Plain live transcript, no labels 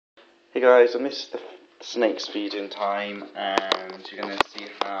Hey guys, and this is the snake's feeding time, and you're going to see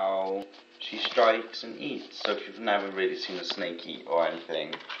how she strikes and eats. So if you've never really seen a snake eat or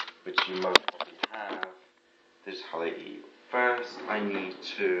anything, which you most probably have, this is how they eat. First, I need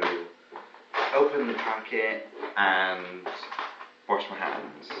to open the packet and wash my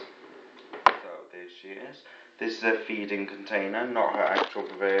hands. So there she is. This is a feeding container, not her actual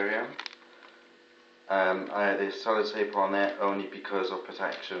vivarium. I had this solid tape on it only because of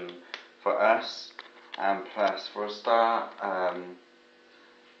protection for us, and plus for a start,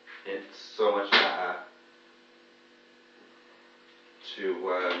 it's so much better to,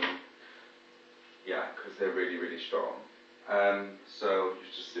 because they're really, really strong. So you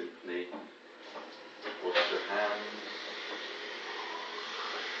just simply wash your hands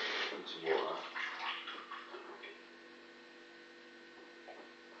into water.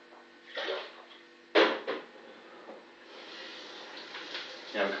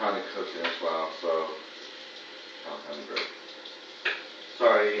 Yeah, I'm kind of cooking as well, so I'm hungry.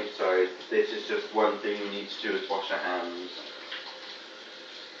 Sorry, this is just one thing you need to do is wash your hands.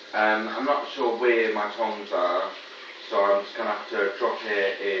 I'm not sure where my tongs are, so I'm just going to have to drop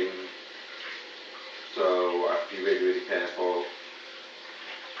it in, so I have to be really, really careful.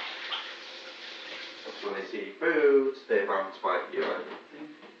 So when they see food, they're bound to bite you, I think.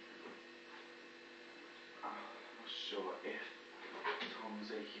 I'm not sure if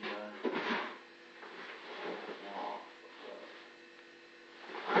tongs are here.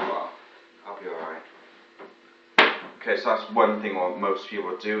 Well, I'll be alright. Okay, so that's one thing what most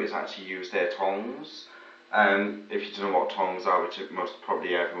people do is actually use their tongs. If you don't know what tongs are, which most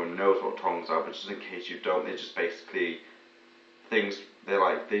probably everyone knows what tongs are, but just in case you don't, they're just basically things. They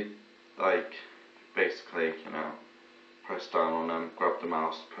basically, press down on them, grab the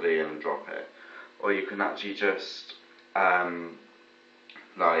mouse, put it in, and drop it. Or you can actually just put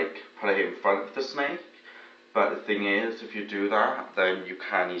it in front of the snake. But the thing is, if you do that, then you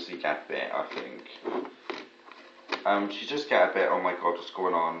can easily get bit, I think. She just get a bit, oh my god, what's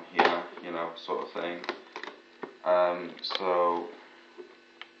going on here, sort of thing.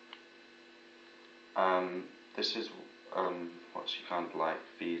 This is what she kind of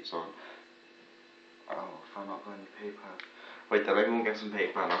feeds on. Oh, if I'm not got any paper. Wait, then let me go get some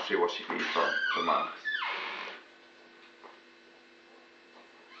paper and I'll show you what she feeds on, the mouse.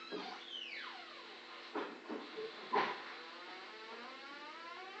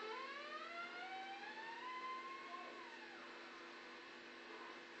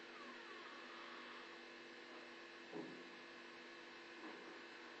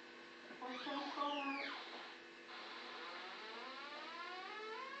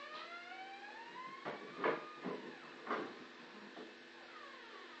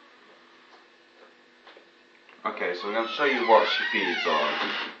 Okay, so I'm going to show you what she feeds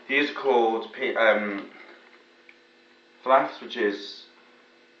on. These are called Fluffs, which is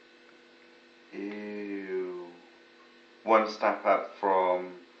one step up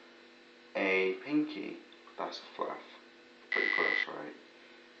from a pinky. That's a fluff. Pretty close, right?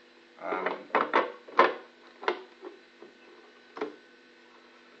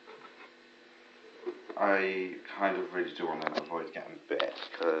 I kind of really do want to avoid getting bit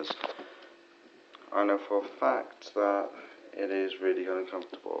because I know for a fact that it is really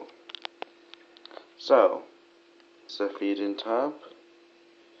uncomfortable. So, it's a feeding tub.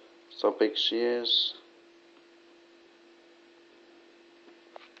 So big she is.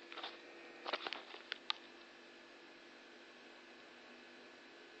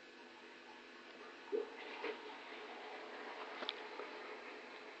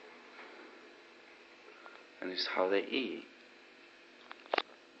 And it's how they eat.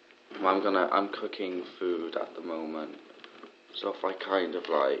 I'm cooking food at the moment. So if I kind of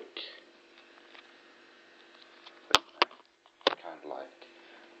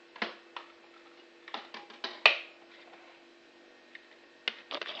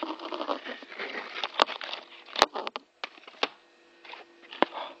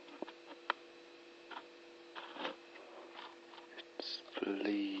it's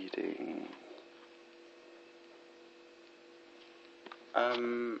bleeding.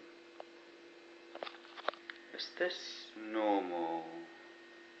 Is this normal?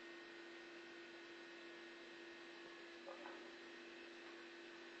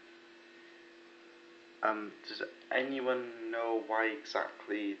 Does anyone know why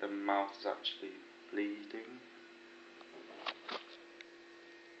exactly the mouth is actually bleeding?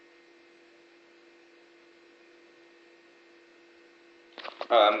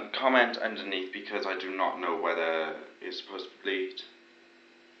 Comment underneath because I do not know whether it's supposed to bleed.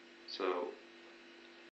 So